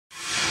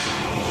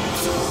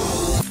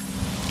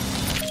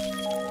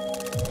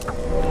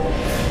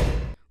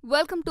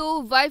Welcome to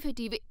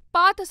Y5tv.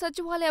 పాత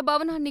సచివాలయ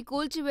భవనాన్ని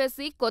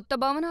కూల్చివేసి కొత్త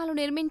భవనాలు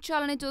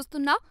నిర్మించాలని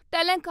చూస్తున్న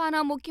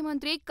తెలంగాణ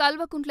ముఖ్యమంత్రి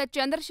కల్వకుంట్ల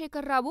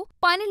చంద్రశేఖరరావు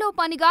పనిలో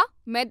పనిగా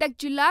మెదక్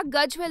జిల్లా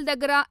గజ్వేల్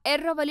దగ్గర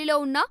ఎర్రవల్లిలో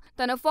ఉన్న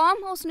తన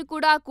ఫామ్ హౌస్ ను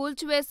కూడా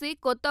కూల్చివేసి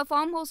కొత్త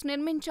ఫామ్ హౌస్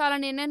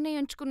నిర్మించాలని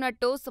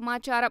నిర్ణయించుకున్నట్టు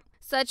సమాచారం.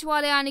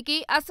 సచివాలయానికి,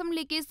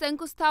 అసెంబ్లీకి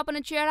శంకుస్థాపన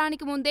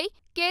చేయడానికి ముందే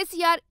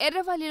కేసీఆర్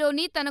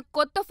ఎర్రవల్లిలోని తన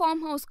కొత్త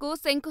ఫామ్ హౌస్ కు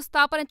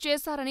శంకుస్థాపన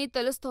చేశారని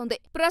తెలుస్తోంది.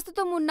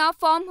 ప్రస్తుతం ఉన్న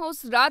ఫామ్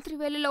హౌస్ రాత్రి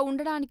వేళలో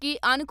ఉండడానికి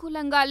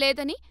అనుకూలంగా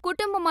లేదని,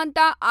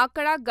 కుటుంబమంతా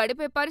అక్కడ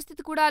గడిపే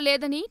పరిస్థితి కూడా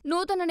లేదని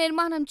నూతన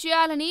నిర్మాణం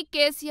చేయాలని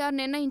కేసీఆర్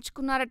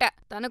నిర్ణయించుకున్నారట.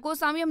 తనకు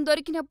సమయం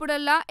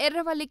దొరికినప్పుడల్లా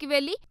ఎర్రవల్లికి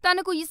వెళ్లి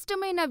తనకు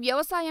ఇష్టమైన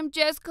వ్యవసాయం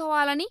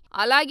చేసుకోవాలని,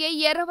 అలాగే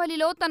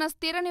ఎర్రవల్లిలో తన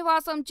స్థిర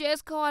నివాసం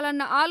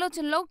చేసుకోవాలన్న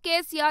ఆలోచనలో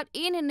కేసీఆర్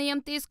ఈ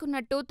నిర్ణయం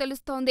తీసుకున్నట్టు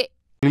తెలుస్తోంది.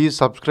 Please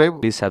subscribe.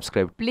 Please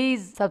subscribe.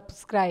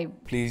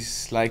 Please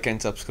like and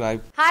subscribe.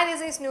 Hi,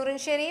 this is Noorun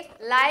Sharif.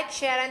 Like,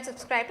 share and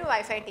subscribe to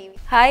Y5tv.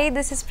 Hi,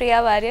 this is Priya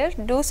Warrior.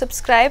 Do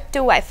subscribe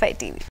to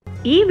Y5tv.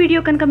 ఈ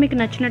వీడియో కనుక మీకు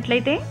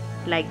నచ్చినట్లయితే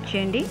లైక్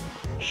చేయండి,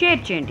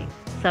 షేర్ చేయండి.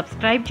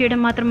 Subscribe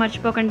చేయడం మాత్రం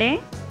మర్చిపోకండి.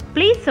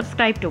 Please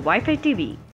subscribe to Y5tv.